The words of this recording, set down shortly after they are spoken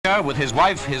Korea with his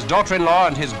wife, his daughter-in-law,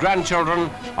 and his grandchildren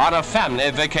on a family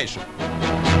vacation.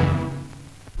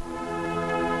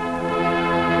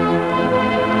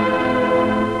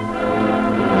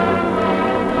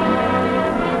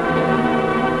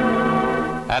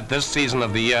 At this season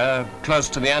of the year, close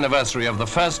to the anniversary of the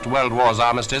First World War's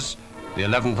armistice, the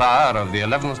 11th hour of the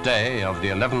 11th day of the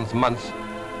 11th month,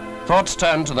 thoughts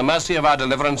turn to the mercy of our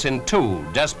deliverance in two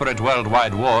desperate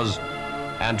worldwide wars,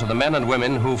 and to the men and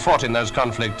women who fought in those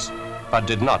conflicts but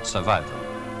did not survive them.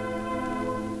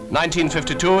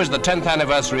 1952 is the 10th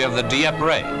anniversary of the Dieppe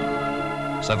raid.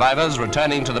 Survivors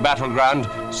returning to the battleground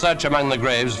search among the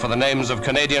graves for the names of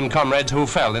Canadian comrades who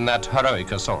fell in that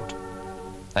heroic assault.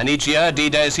 And each year,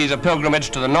 D-Day sees a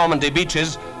pilgrimage to the Normandy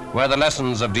beaches where the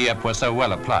lessons of Dieppe were so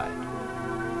well applied.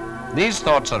 These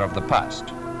thoughts are of the past.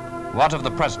 What of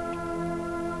the present?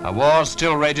 A war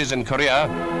still rages in Korea,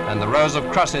 and the rows of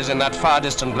crosses in that far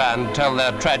distant land tell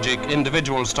their tragic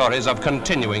individual stories of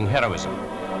continuing heroism.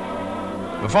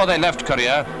 Before they left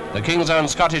Korea, the King's Own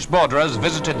Scottish borderers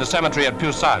visited the cemetery at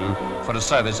Busan for a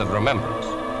service of remembrance.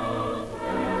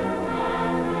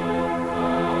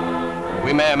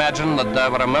 We may imagine that there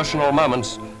were emotional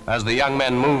moments as the young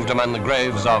men moved among the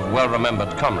graves of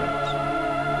well-remembered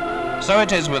comrades. So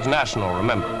it is with national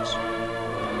remembrance.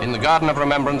 In the Garden of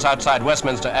Remembrance outside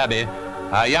Westminster Abbey,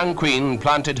 our young Queen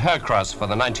planted her cross for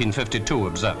the 1952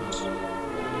 observance.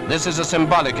 This is a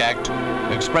symbolic act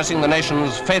expressing the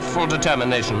nation's faithful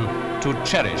determination to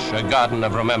cherish a garden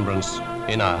of remembrance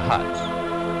in our hearts.